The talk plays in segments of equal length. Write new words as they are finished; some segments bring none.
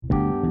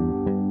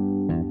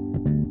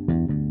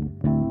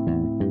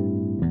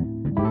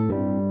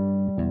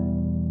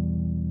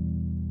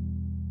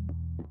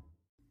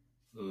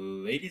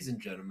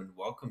and gentlemen,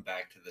 welcome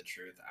back to The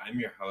Truth. I'm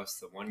your host,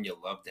 the one you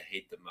love to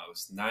hate the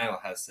most, Niall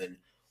Hessen,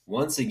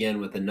 once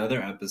again with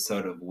another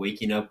episode of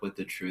Waking Up with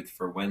the Truth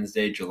for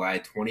Wednesday, July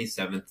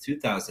 27th,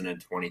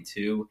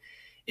 2022.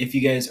 If you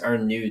guys are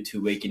new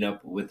to Waking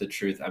Up with the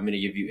Truth, I'm going to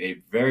give you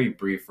a very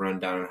brief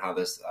rundown on how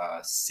this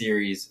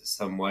series,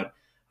 somewhat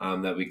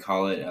that we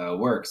call it,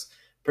 works.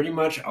 Pretty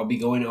much, I'll be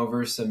going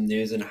over some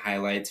news and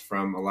highlights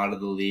from a lot of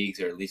the leagues,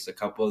 or at least a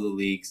couple of the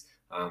leagues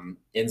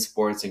in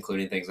sports,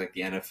 including things like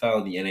the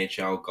NFL, the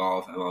NHL,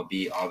 golf,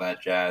 MLB, all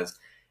that jazz.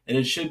 And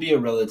it should be a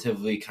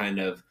relatively kind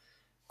of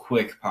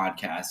quick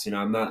podcast.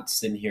 I'm not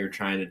sitting here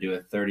trying to do a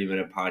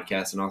 30-minute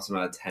podcast and also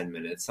not a 10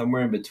 minutes,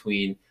 somewhere in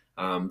between,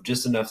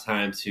 just enough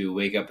time to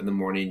wake up in the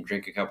morning,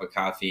 drink a cup of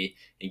coffee,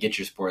 and get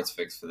your sports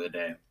fix for the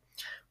day.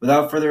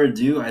 Without further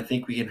ado, I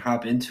think we can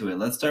hop into it.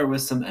 Let's start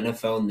with some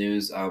NFL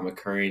news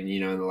occurring,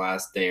 in the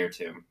last day or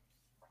two.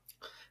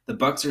 The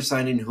Bucs are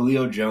signing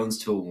Julio Jones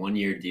to a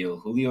one-year deal.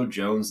 Julio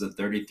Jones, the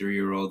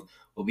 33-year-old,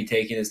 will be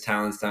taking his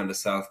talents down to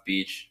South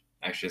Beach.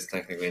 Actually, it's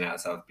technically not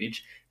South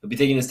Beach. He'll be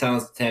taking his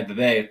talents to Tampa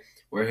Bay,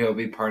 where he'll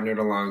be partnered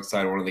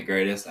alongside one of the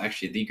greatest,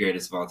 actually the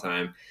greatest of all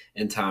time,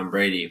 in Tom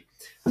Brady.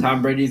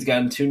 Tom Brady's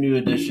gotten two new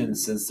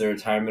additions since the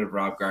retirement of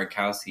Rob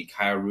Gronkowski.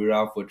 Kyle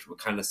Rudolph, which would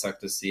kind of suck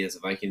to see as a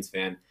Vikings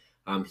fan.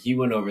 He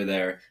went over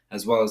there,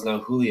 as well as now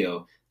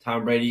Julio.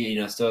 Tom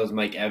Brady, still has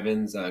Mike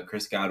Evans,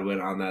 Chris Godwin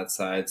on that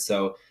side.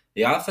 So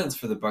the offense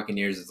for the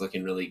Buccaneers is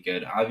looking really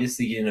good.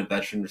 Obviously, getting a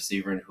veteran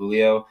receiver in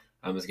Julio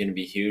is going to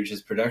be huge.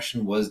 His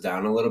production was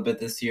down a little bit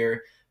this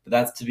year, but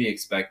that's to be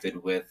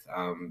expected with,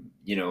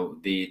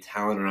 the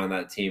talent around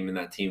that team and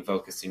that team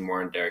focusing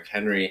more on Derrick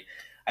Henry.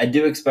 I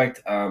do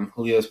expect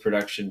Julio's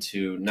production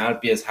to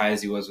not be as high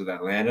as he was with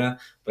Atlanta,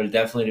 but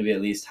definitely to be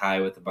at least high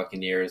with the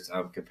Buccaneers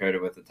compared to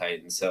with the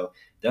Titans. So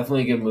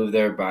definitely a good move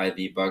there by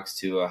the Bucs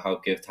to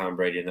help give Tom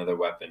Brady another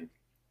weapon.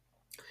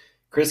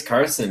 Chris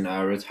Carson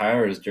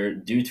retires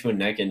due to a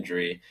neck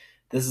injury.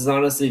 This is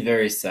honestly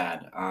very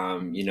sad.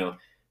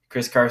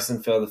 Chris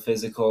Carson failed the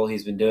physical.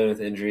 He's been dealing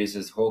with injuries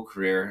his whole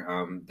career.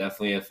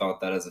 Definitely have felt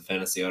that as a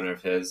fantasy owner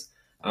of his.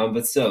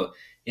 But still,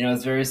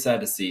 it's very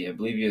sad to see. I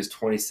believe he was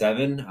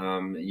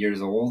 27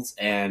 years old,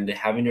 and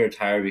having to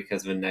retire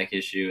because of a neck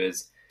issue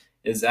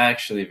is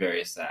actually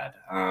very sad.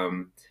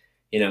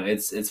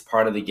 It's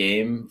part of the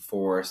game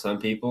for some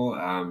people.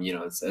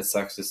 It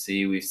sucks to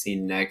see. We've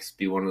seen necks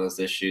be one of those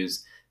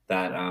issues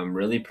that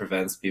really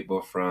prevents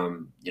people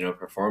from,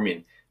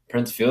 performing.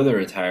 Prince Fielder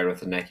retired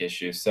with a neck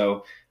issue.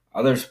 So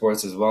other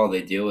sports as well,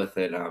 they deal with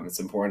it. It's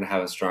important to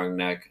have a strong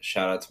neck.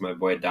 Shout out to my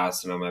boy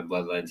Dawson on my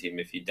Bloodline team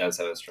if he does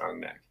have a strong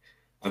neck.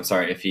 I'm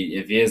sorry if he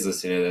is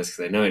listening to this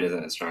because I know he doesn't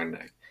have a strong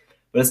neck.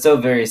 But it's still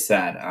very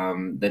sad.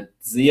 The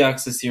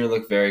Seahawks this year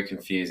look very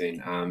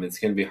confusing. It's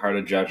going to be hard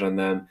to judge on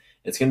them.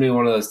 It's going to be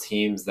one of those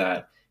teams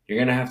that you're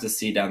going to have to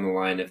see down the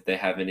line if they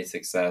have any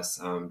success,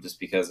 just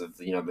because of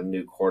the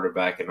new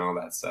quarterback and all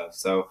that stuff.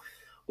 So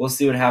we'll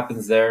see what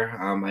happens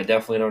there. I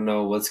definitely don't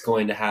know what's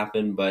going to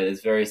happen, but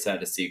it's very sad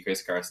to see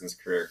Chris Carson's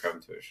career come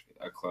to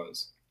a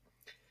close.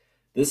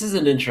 This is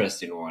an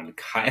interesting one.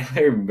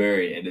 Kyler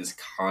Murray and his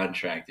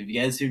contract. If you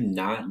guys do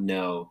not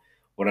know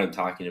what I'm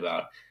talking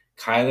about,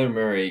 Kyler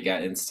Murray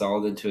got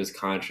installed into his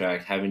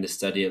contract having to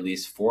study at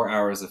least 4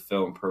 hours of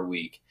film per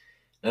week.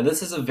 Now,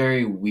 this is a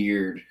very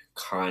weird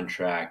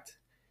contract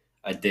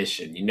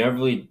addition. You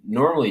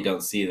normally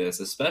don't see this,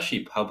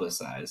 especially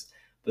publicized,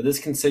 but this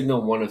can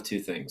signal one of two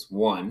things.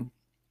 One,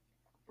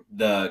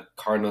 the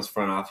Cardinals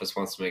front office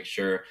wants to make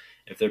sure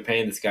if they're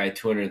paying this guy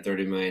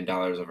 $230 million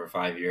over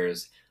 5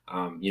 years,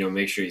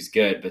 make sure he's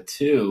good. But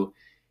two,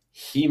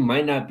 he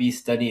might not be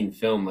studying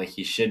film like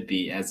he should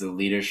be as a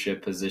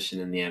leadership position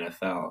in the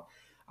NFL.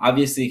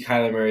 Obviously,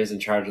 Kyler Murray is in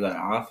charge of that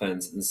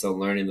offense, and so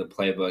learning the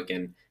playbook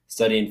and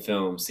studying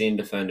film, seeing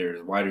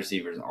defenders, wide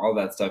receivers, all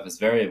that stuff is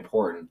very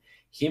important.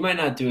 He might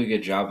not do a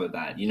good job of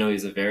that.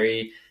 He's a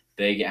very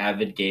big,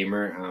 avid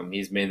gamer.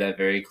 He's made that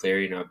very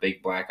clear, a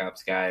big Black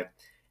Ops guy.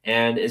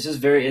 And it's just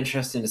very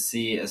interesting to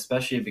see,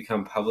 especially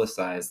become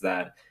publicized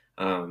that,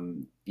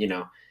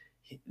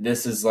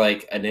 this is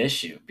like an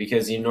issue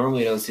because you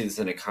normally don't see this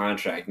in a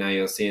contract. Now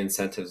you'll see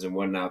incentives and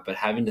whatnot, but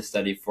having to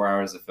study 4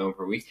 hours of film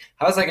per week,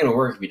 how's that going to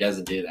work if he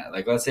doesn't do that?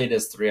 Like, let's say he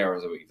does 3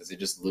 hours a week. Does he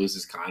just lose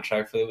his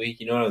contract for the week?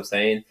 You know what I'm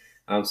saying?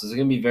 So it's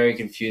going to be very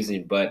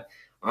confusing, but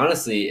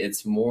honestly,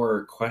 it's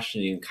more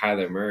questioning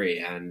Kyler Murray,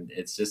 and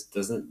it just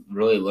doesn't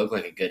really look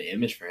like a good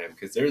image for him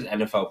because there's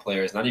NFL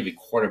players, not even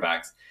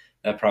quarterbacks,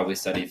 that probably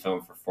study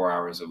film for 4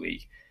 hours a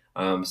week.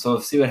 So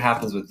we'll see what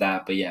happens with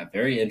that. But yeah,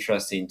 very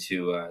interesting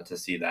to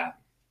see that.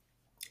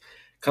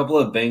 Couple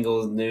of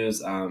Bengals news.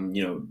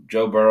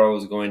 Joe Burrow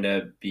is going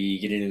to be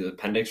getting his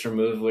appendix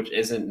removed, which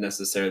isn't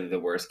necessarily the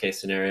worst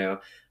case scenario.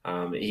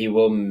 He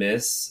will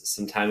miss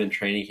some time in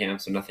training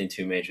camp, so nothing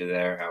too major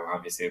there.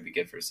 Obviously, it would be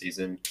good for a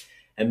season.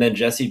 And then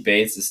Jesse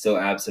Bates is still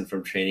absent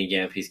from training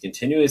camp. He's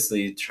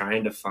continuously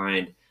trying to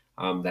find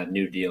that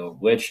new deal,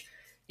 which,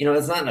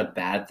 it's not a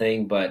bad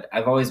thing, but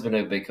I've always been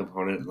a big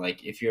component.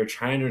 Like, if you're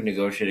trying to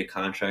negotiate a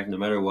contract, no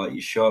matter what,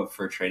 you show up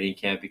for training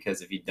camp,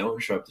 because if you don't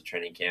show up to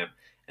training camp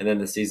and then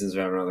the season's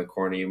right around the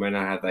corner. You might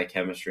not have that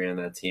chemistry on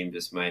that team.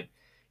 Just might,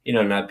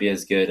 not be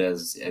as good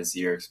as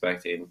you're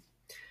expecting.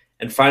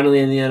 And finally,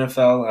 in the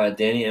NFL,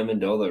 Danny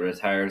Amendola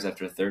retires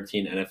after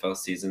 13 NFL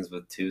seasons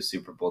with 2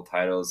 Super Bowl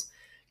titles.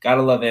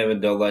 Gotta love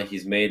Amendola.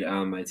 He's made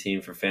my team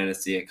for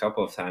fantasy a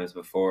couple of times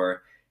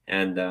before,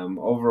 and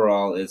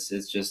overall, it's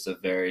just a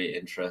very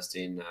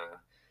interesting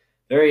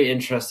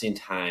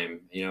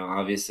time.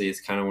 Obviously,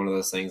 it's kind of one of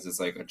those things. It's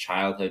like a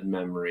childhood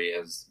memory,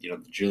 as the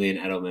Julian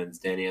Edelman's,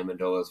 Danny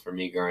Amendolas for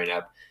me growing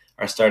up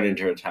are starting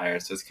to retire.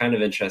 So it's kind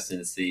of interesting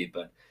to see,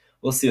 but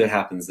we'll see what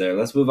happens there.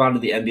 Let's move on to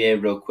the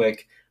NBA real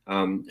quick.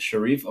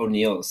 Sharif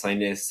O'Neal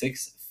signed a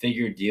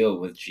 6-figure deal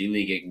with G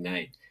League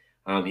Ignite.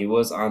 He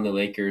was on the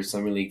Lakers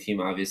Summer League team,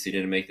 obviously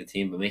didn't make the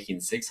team, but making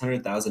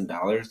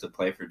 $600,000 to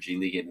play for G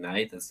League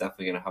Ignite, that's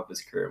definitely going to help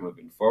his career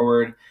moving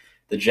forward.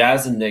 The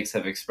Jazz and Knicks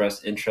have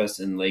expressed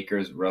interest in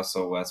Lakers'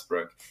 Russell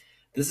Westbrook.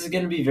 This is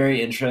going to be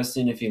very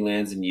interesting if he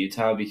lands in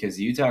Utah, because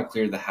Utah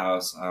cleared the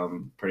house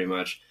pretty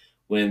much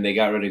when they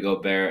got rid of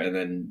Gobert, and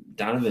then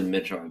Donovan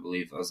Mitchell, I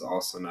believe, was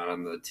also not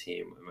on the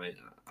team.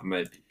 I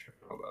might be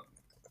tripping. Hold up.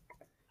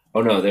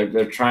 Oh no,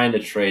 they're trying to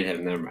trade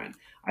him. Never mind.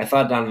 I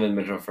thought Donovan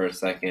Mitchell for a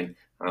second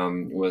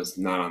was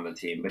not on the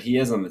team, but he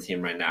is on the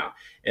team right now.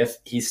 If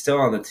he's still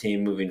on the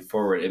team moving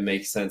forward, it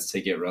makes sense to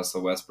get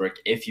Russell Westbrook.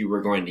 If you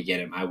were going to get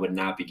him, I would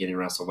not be getting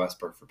Russell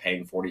Westbrook for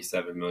paying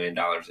 $47 million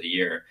a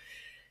year.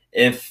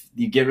 If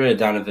you get rid of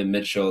Donovan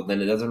Mitchell,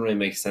 then it doesn't really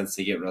make sense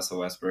to get Russell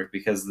Westbrook,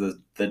 because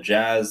the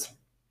Jazz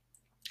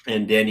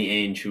and Danny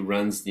Ainge, who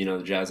runs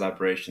the Jazz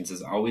operations,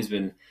 has always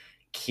been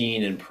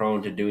keen and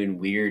prone to doing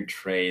weird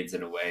trades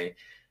in a way.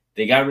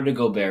 They got rid of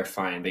Gobert,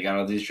 fine. They got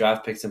all these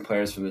draft picks and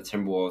players from the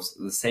Timberwolves.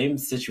 The same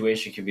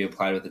situation can be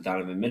applied with the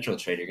Donovan Mitchell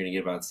trade. You're going to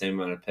get about the same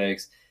amount of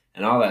picks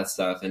and all that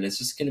stuff, and it's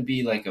just going to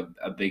be like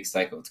a big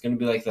cycle. It's going to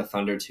be like the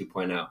Thunder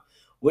 2.0,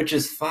 which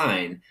is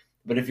fine.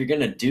 But if you're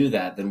going to do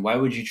that, then why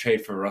would you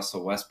trade for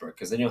Russell Westbrook?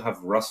 Because then you'll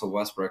have Russell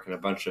Westbrook and a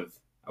bunch of,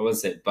 I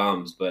wouldn't say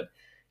bums, but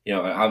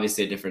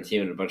obviously a different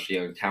team and a bunch of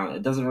young talent.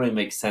 It doesn't really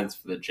make sense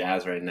for the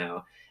Jazz right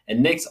now.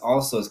 And Knicks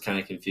also is kind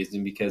of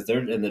confusing, because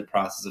they're in the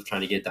process of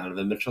trying to get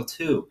Donovan Mitchell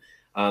too.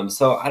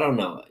 So I don't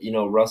know.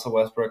 Russell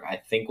Westbrook, I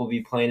think, will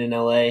be playing in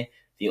LA.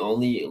 The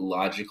only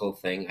logical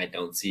thing I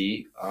don't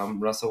see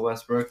Russell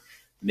Westbrook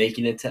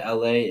making it to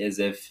LA is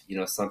if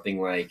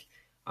something like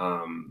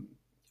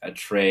a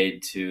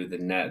trade to the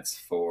Nets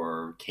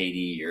for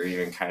KD or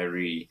even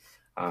Kyrie.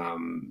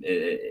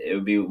 It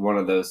would be one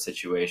of those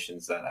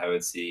situations that I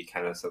would see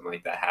kind of something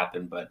like that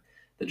happen. But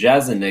the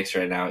Jazz and Knicks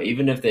right now,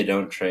 even if they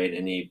don't trade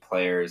any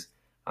players,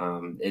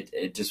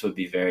 it just would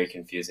be very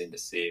confusing to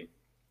see.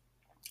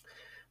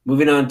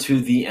 Moving on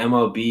to the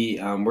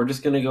MLB, we're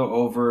just going to go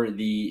over in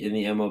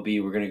the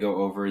MLB. We're going to go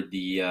over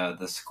the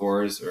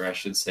scores, or I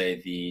should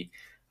say the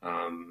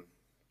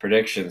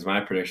predictions, my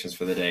predictions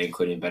for the day,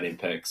 including betting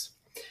picks.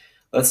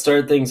 Let's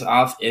start things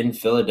off in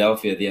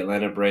Philadelphia. The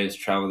Atlanta Braves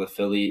travel to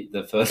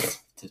Philadelphia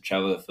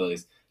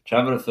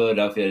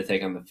to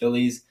take on the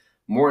Phillies.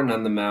 Morton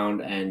on the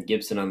mound and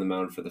Gibson on the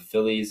mound for the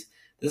Phillies.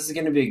 This is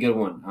going to be a good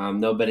one.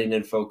 No betting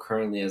info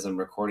currently as I'm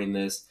recording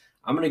this.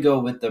 I'm going to go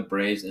with the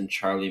Braves and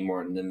Charlie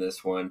Morton in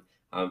this one.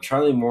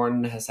 Charlie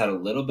Morton has had a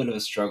little bit of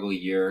a struggle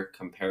year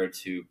compared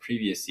to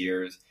previous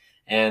years,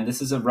 and this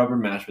is a rubber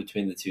match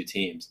between the two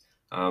teams.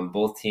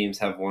 Both teams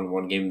have won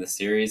one game in the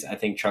series. I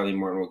think Charlie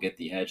Morton will get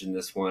the edge in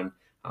this one.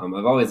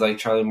 I've always liked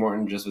Charlie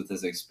Morton just with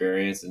his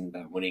experience and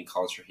that winning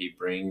culture he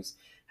brings.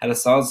 Had a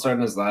solid start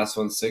in his last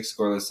one, 6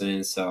 scoreless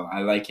innings, so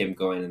I like him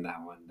going in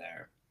that one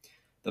there.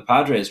 The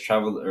Padres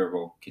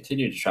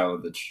continue to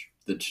travel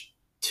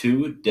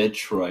to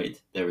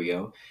Detroit. There we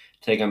go.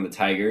 Take on the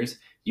Tigers.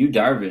 Yu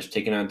Darvish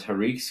taking on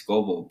Tariq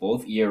Skubal.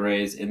 Both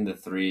ERAs in the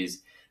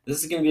threes.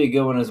 This is going to be a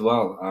good one as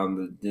well.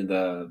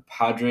 The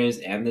Padres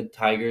and the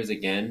Tigers,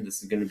 again,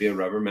 this is going to be a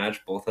rubber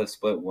match. Both have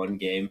split one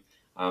game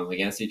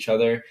against each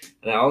other.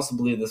 And I also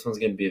believe this one's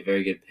going to be a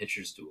very good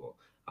pitcher's duel.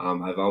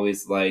 I've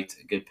always liked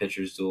good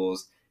pitcher's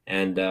duels.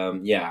 And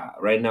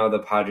right now the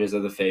Padres are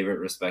the favorite,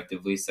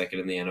 respectively, second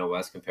in the NL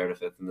West compared to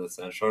fifth in the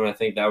Central. And I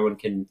think that one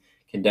can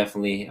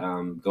definitely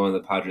go in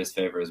the Padres'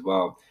 favor as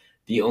well.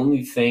 The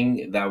only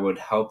thing that would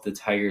help the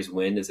Tigers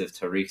win is if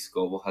Tariq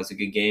Skubal has a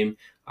good game,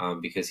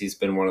 because he's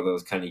been one of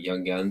those kind of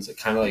young guns,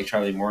 kind of like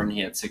Charlie Morton.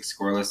 He had 6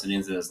 scoreless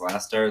innings in his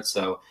last start,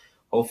 so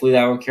hopefully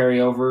that will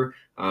carry over.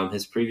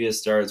 His previous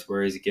starts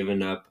where he's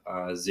given up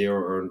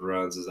 0 earned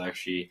runs has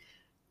actually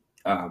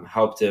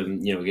helped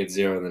him, get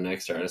 0 in the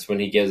next start. It's when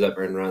he gives up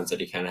earned runs that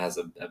he kind of has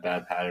a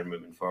bad pattern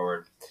moving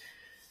forward.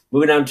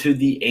 Moving on to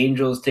the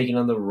Angels taking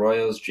on the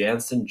Royals.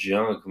 Jansen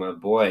Junk, my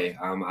boy.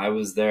 I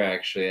was there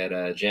actually at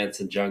a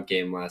Jansen Junk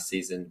game last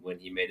season when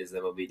he made his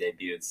MLB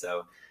debut,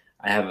 so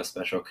I have a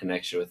special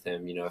connection with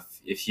him.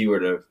 If you were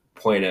to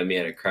point at me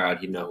at a crowd,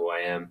 he'd know who I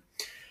am.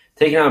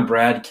 Taking on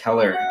Brad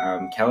Keller.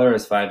 Keller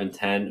is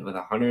 5-10 with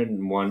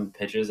 101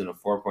 pitches and a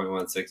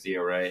 4.16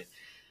 ERA.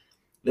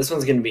 This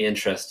one's going to be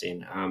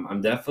interesting. I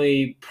don't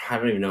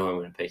even know who I'm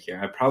going to pick here.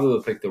 I probably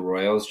will pick the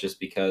Royals just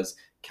because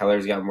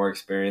Keller's got more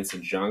experience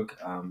than Junk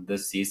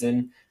this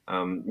season.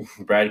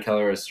 Brad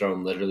Keller has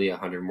thrown literally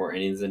 100 more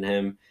innings than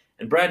him.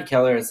 And Brad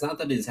Keller, it's not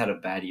that he's had a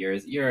bad year.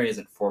 His ERA is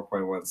at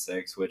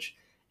 4.16, which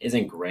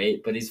isn't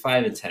great, but he's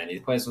 5-10. He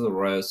plays for the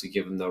Royals, who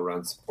give him no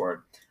run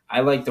support. I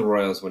like the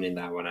Royals winning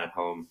that one at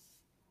home.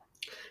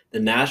 The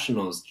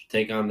Nationals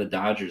take on the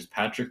Dodgers.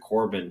 Patrick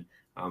Corbin,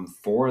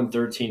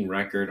 4-13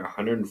 record,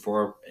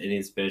 104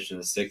 innings pitched, and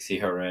a 6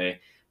 ERA.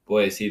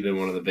 Boy, has he been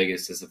one of the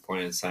biggest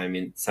disappointing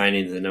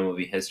signings in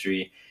MLB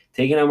history.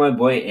 Taking on my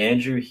boy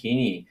Andrew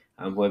Heaney,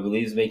 who I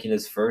believe is making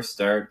his first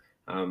start.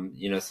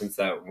 Since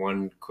that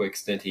one quick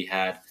stint he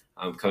had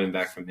coming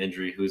back from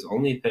injury, who's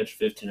only pitched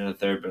 15 and a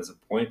third, but has a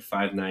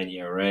 .59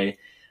 ERA.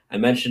 I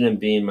mentioned him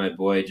being my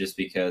boy just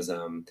because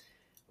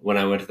when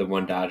I went to the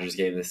one Dodgers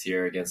game this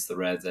year against the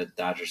Reds at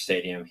Dodger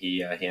Stadium,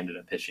 he ended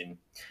up pitching.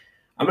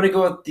 I'm gonna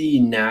go with the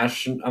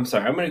I'm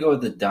gonna go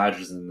with the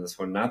Dodgers in this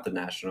one, not the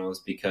Nationals,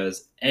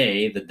 because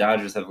the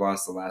Dodgers have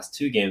lost the last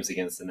 2 games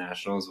against the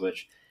Nationals,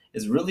 which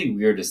is really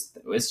weird.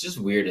 It's just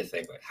weird to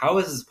think, like, how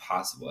is this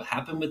possible? It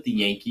happened with the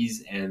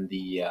Yankees and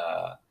the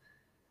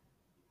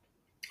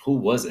who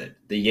was it?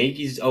 The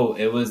Yankees. Oh,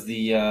 it was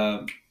the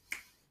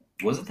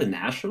was it the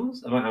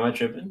Nationals? Am I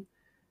tripping?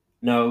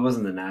 No, it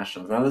wasn't the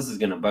Nationals. Now this is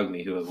gonna bug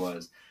me who it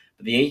was.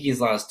 But the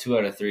Yankees lost 2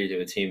 out of 3 to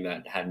a team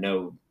that had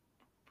no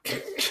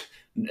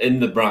in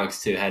the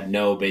Bronx too, had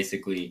no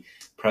basically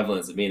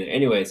prevalence of being there.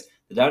 Anyways,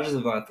 the Dodgers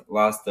have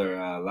lost their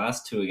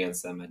last 2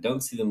 against them. I don't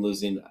see them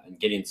losing and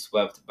getting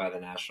swept by the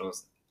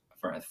Nationals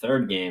for a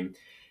 3rd game.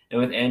 And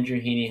with Andrew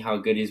Heaney, how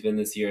good he's been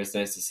this year, it's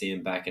nice to see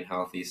him back and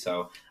healthy.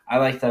 So I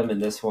like them in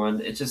this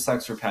one. It just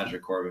sucks for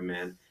Patrick Corbin,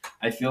 man.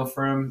 I feel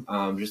for him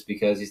just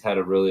because he's had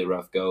a really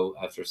rough go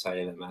after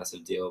signing that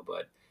massive deal,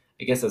 but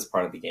I guess that's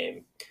part of the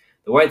game.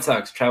 The White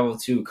Sox travel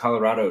to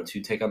Colorado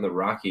to take on the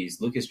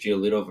Rockies. Lucas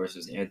Giolito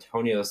versus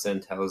Antonio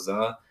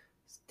Senzatela.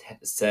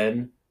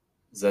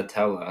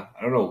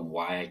 I don't know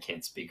why I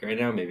can't speak right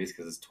now. Maybe it's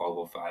because it's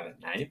 12:05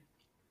 at night.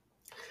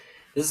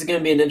 This is going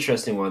to be an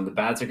interesting one. The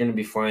bats are going to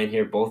be flying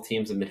here. Both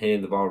teams have been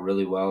hitting the ball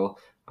really well.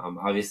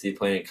 Obviously,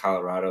 playing in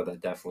Colorado,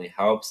 that definitely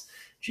helps.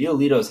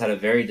 Giolito's had a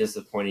very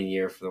disappointing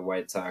year for the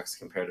White Sox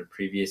compared to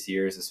previous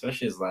years,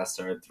 especially his last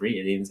start, 3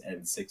 innings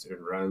and 6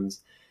 earned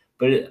runs.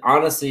 But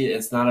honestly,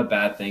 it's not a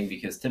bad thing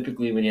because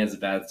typically when he has a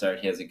bad start,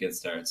 he has a good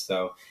start.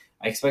 So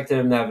I expected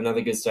him to have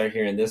another good start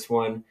here in this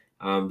one.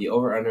 The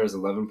over-under is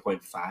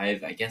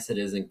 11.5. I guess it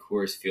is in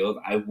Coors Field.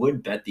 I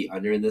would bet the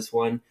under in this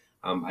one.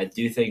 I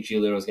do think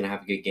Giolito is going to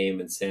have a good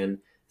game, and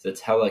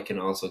Senzatela can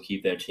also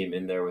keep their team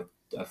in there with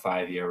a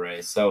 5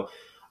 ERA. So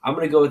I'm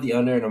going to go with the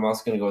under, and I'm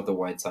also going to go with the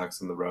White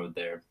Sox on the road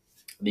there.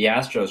 The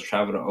Astros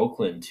travel to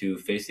Oakland to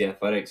face the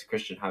Athletics'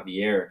 Christian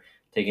Javier,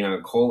 taking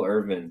on Cole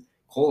Irvin.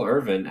 Cole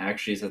Irvin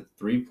actually is at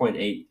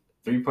 3.08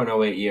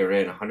 ERA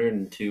and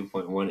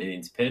 102.1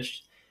 innings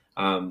pitched,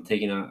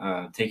 taking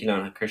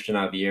on Christian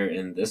Javier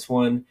in this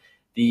one.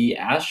 The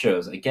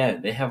Astros,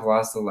 again, they have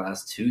lost the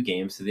last 2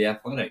 games to the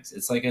Athletics.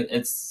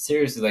 It's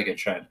seriously like a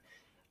trend.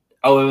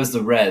 Oh, it was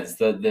the Reds.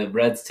 The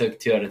Reds took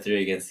 2 out of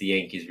 3 against the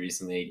Yankees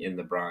recently in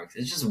the Bronx.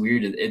 It's just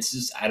weird. It's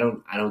just I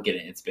don't get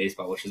it. It's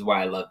baseball, which is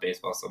why I love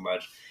baseball so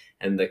much,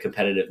 and the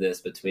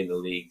competitiveness between the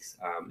leagues.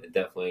 It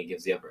definitely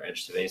gives the upper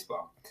edge to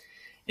baseball.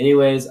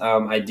 Anyways,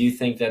 I do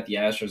think that the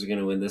Astros are going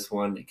to win this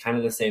one. Kind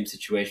of the same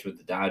situation with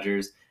the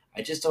Dodgers.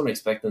 I just don't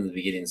expect them to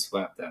be getting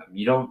swept.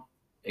 You don't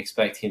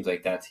expect teams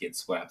like that to get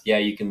swept. Yeah,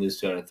 you can lose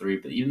 2 out of 3,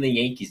 but even the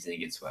Yankees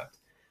didn't get swept.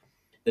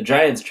 The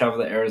Giants travel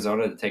to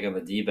Arizona to take on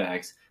the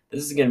D-backs.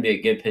 This is going to be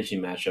a good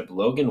pitching matchup.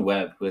 Logan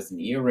Webb, who has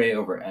an ERA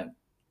at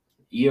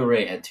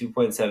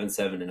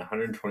 2.77 and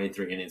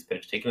 123 innings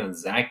pitched, taking on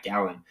Zach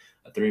Gallen,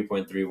 a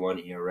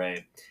 3.31 ERA.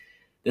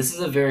 This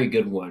is a very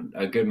good one,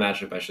 a good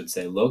matchup, I should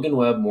say. Logan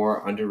Webb,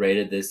 more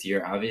underrated this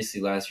year.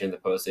 Obviously, last year in the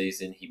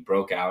postseason, he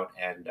broke out,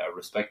 and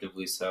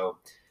respectively so.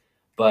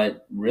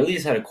 But really,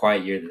 he's had a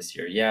quiet year this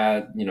year.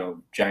 Yeah,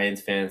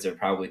 Giants fans are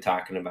probably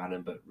talking about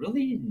him, but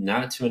really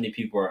not too many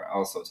people are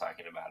also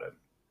talking about him.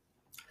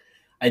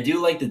 I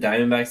do like the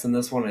Diamondbacks in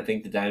this one. I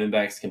think the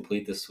Diamondbacks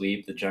complete the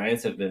sweep. The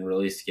Giants have been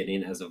really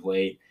skidding as of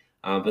late,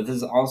 but this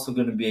is also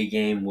going to be a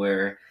game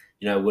where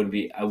I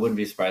wouldn't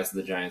be surprised if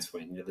the Giants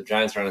win. The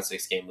Giants are on a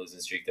 6-game losing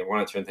streak. They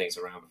want to turn things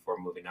around before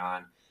moving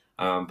on.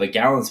 But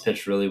Gallen's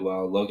pitched really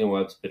well. Logan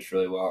Webb's pitched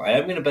really well. I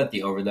am going to bet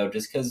the over though,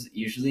 just because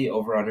usually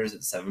over/unders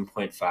at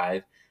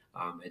 7.5.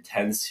 It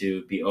tends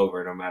to be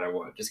over no matter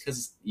what, just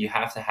because you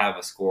have to have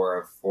a score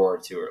of 4 or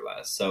 2 or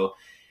less. So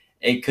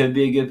it could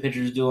be a good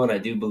pitcher's duel, and I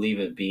do believe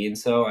it being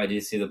so. I do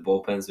see the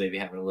bullpens maybe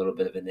having a little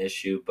bit of an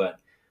issue, but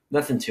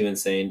nothing too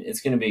insane.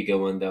 It's going to be a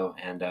good one, though,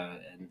 and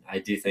I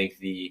do think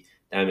the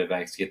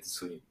Diamondbacks get the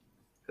sweep.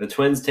 The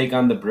Twins take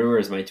on the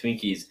Brewers, my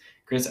Twinkies.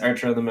 Chris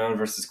Archer on the mound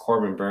versus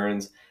Corbin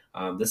Burns.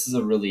 This is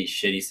a really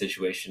shitty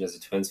situation as a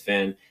Twins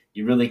fan.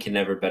 You really can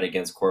never bet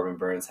against Corbin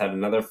Burns. Had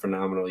another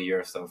phenomenal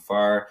year so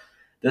far.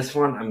 This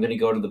one, I'm going to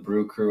go to the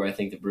Brew Crew. I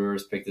think the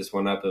Brewers pick this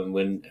one up and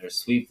win or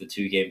sweep the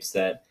 2-game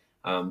set.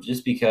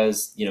 Just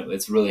because,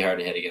 it's really hard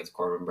to hit against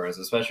Corbin Burns,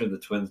 especially when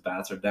the Twins'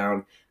 bats are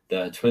down.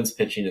 The Twins'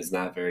 pitching is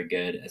not very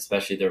good,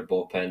 especially their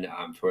bullpen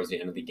towards the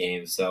end of the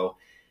game. So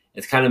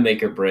it's kind of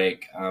make or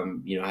break.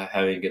 Having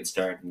a good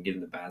start and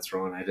getting the bats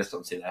rolling. I just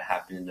don't see that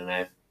happening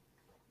tonight.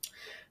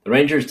 The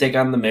Rangers take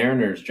on the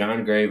Mariners.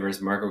 Jon Gray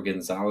versus Marco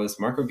Gonzalez.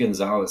 Marco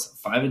Gonzalez,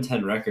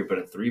 5-10 record, but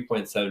a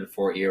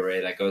 3.74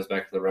 ERA. That goes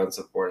back to the run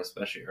support,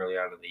 especially early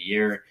on in the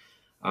year.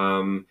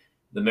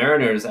 The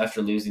Mariners,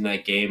 after losing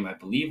that game, I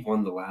believe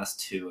won the last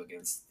two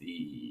against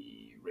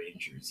the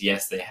Rangers.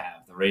 Yes, they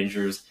have. The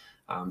Rangers,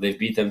 they've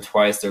beat them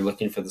twice. They're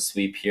looking for the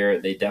sweep here.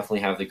 They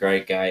definitely have the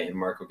right guy in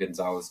Marco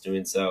Gonzalez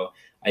doing so.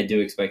 I do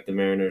expect the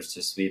Mariners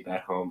to sweep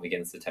at home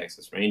against the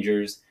Texas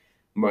Rangers.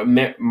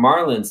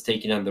 Marlins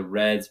taking on the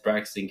Reds.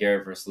 Braxton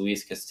Garrett versus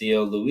Luis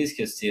Castillo. Luis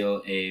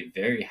Castillo, a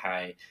very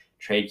high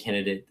trade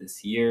candidate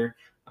this year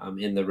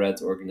in the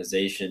Reds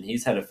organization.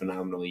 He's had a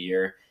phenomenal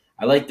year.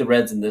 I like the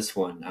Reds in this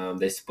one.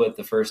 They split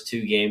the first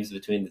two games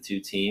between the two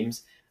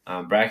teams.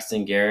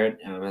 Braxton Garrett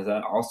has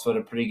also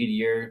had a pretty good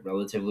year,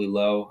 relatively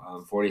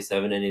low,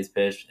 47 innings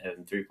pitched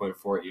and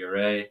 3.4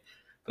 ERA.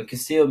 But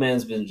Castillo,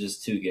 man's been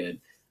just too good.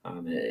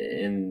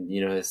 In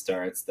his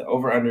starts. The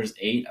over-under is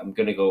 8. I'm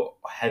going to go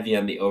heavy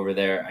on the over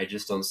there. I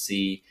just don't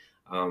see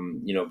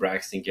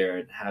Braxton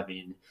Garrett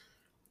having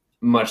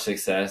much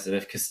success. And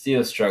if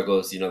Castillo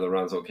struggles, the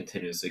runs will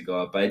continuously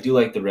go up. But I do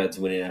like the Reds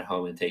winning at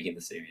home and taking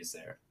the series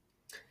there.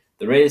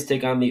 The Rays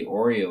take on the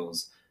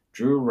Orioles.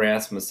 Drew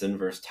Rasmussen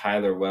versus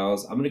Tyler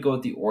Wells. I'm going to go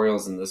with the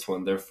Orioles in this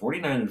one. They're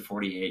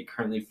 49-48,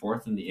 currently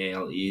fourth in the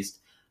AL East.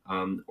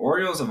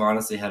 Orioles have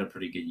honestly had a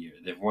pretty good year.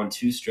 They've won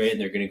 2 straight,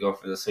 and they're going to go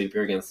for the sweep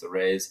here against the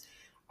Rays.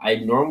 I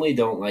normally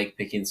don't like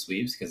picking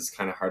sweeps because it's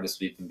kind of hard to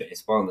sweep in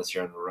baseball unless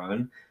you're on the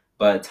run.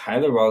 But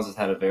Tyler Wells has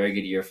had a very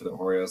good year for the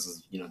Orioles.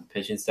 As, the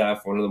pitching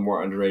staff, one of the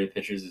more underrated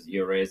pitchers is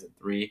ERA is at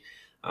 3,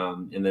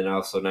 and then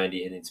also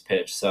 90 innings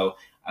pitched. So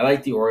I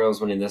like the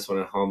Orioles winning this one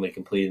at home and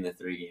completing the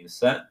 3-game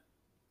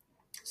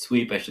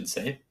sweep, I should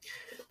say.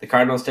 The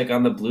Cardinals take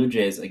on the Blue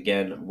Jays.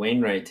 Again,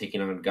 Wainwright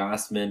taking on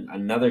Gausman.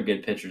 Another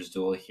good pitcher's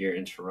duel here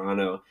in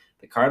Toronto.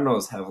 The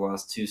Cardinals have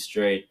lost 2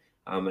 straight,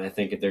 and I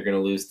think they're going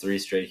to lose 3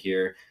 straight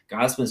here.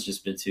 Gausman's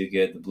just been too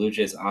good. The Blue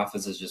Jays'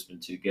 offense has just been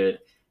too good.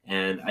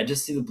 And I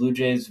just see the Blue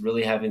Jays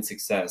really having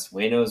success.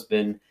 Waino's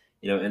been,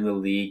 in the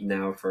league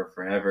now for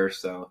forever.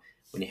 So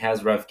when he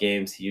has rough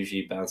games, he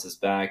usually bounces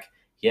back.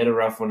 He had a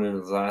rough one in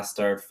his last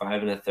start,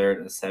 5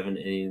 1/3,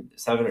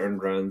 7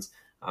 earned runs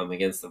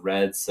against the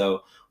Reds.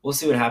 So we'll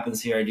see what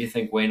happens here. I do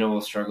think Waino will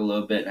struggle a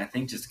little bit. I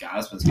think just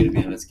Gausman's going to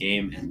be on his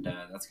game, and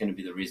that's going to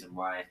be the reason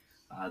why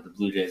the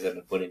Blue Jays end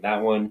up winning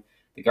that one.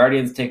 The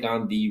Guardians take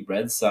on the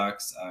Red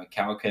Sox.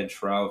 Cal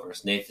Quantrill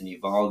versus Nathan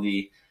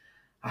Eovaldi.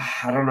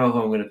 I don't know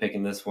who I'm going to pick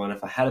in this one.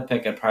 If I had to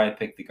pick, I'd probably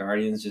pick the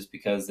Guardians just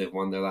because they've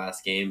won their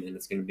last game, and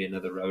it's going to be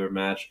another rubber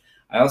match.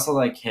 I also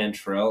like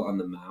Quantrill on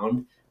the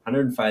mound.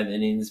 105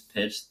 innings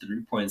pitched,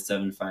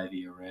 3.75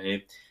 ERA.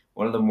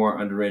 One of the more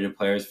underrated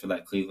players for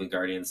that Cleveland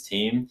Guardians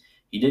team.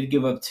 He did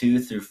give up 2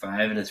 through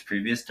 5 in his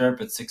previous start,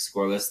 but 6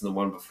 scoreless in the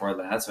one before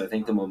that. So I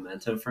think the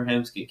momentum for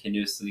him is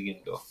continuously going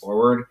to go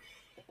forward.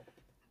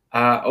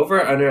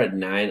 Over under at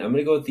 9. I'm going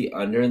to go with the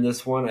under in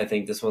this one. I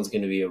think this one's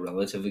going to be a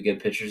relatively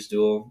good pitcher's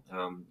duel.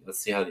 Let's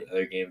see how the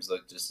other games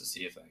look just to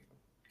see if I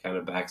kind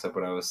of backs up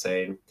what I was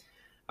saying.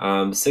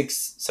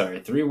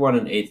 3-1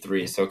 and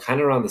 8-3. So kind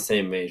of around the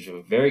same age.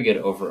 A very good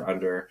over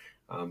under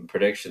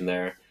prediction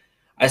there.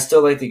 I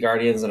still like the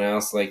Guardians, and I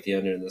also like the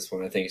under in this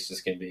one. I think it's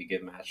just going to be a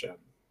good matchup.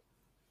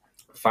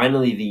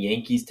 Finally, the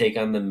Yankees take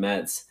on the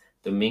Mets.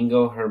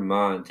 Domingo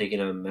Germán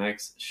taking on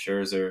Max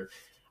Scherzer.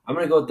 I'm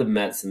going to go with the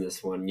Mets in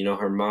this one.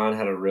 Germán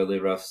had a really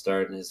rough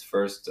start in his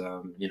first,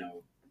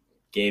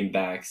 game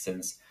back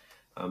since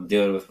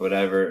dealing with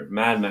whatever.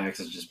 Mad Max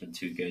has just been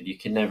too good. You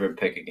can never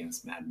pick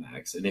against Mad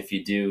Max. And if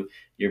you do,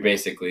 you're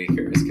basically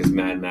cursed because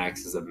Mad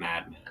Max is a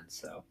madman.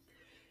 So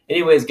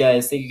anyways,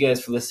 guys, thank you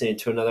guys for listening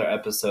to another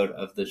episode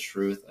of The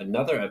Truth.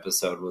 Another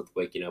episode with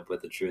Waking Up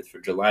with the Truth for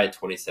July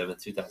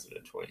 27th,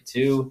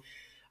 2022.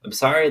 I'm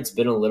sorry it's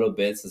been a little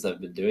bit since I've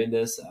been doing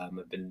this.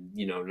 I've been,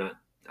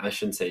 I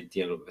shouldn't say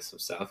dealing with some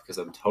stuff because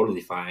I'm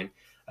totally fine.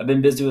 I've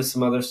been busy with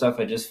some other stuff.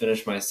 I just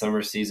finished my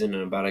summer season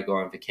and I'm about to go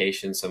on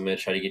vacation. So I'm going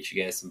to try to get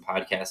you guys some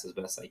podcasts as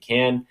best I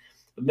can.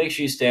 But make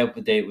sure you stay up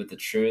to date with the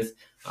truth.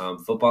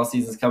 Football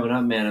season's coming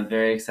up, man. I'm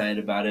very excited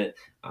about it.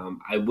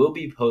 I will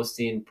be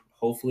posting,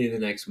 hopefully in the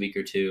next week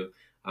or two,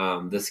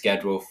 the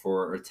schedule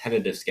or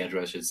tentative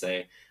schedule, I should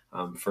say,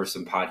 for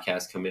some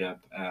podcasts coming up,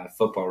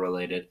 football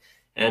related.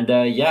 And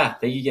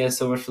thank you guys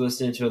so much for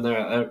listening to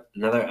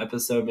another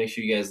episode. Make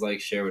sure you guys like,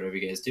 share, whatever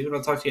you guys do. And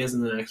I'll talk to you guys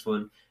in the next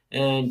one.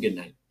 And good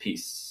night.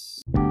 Peace.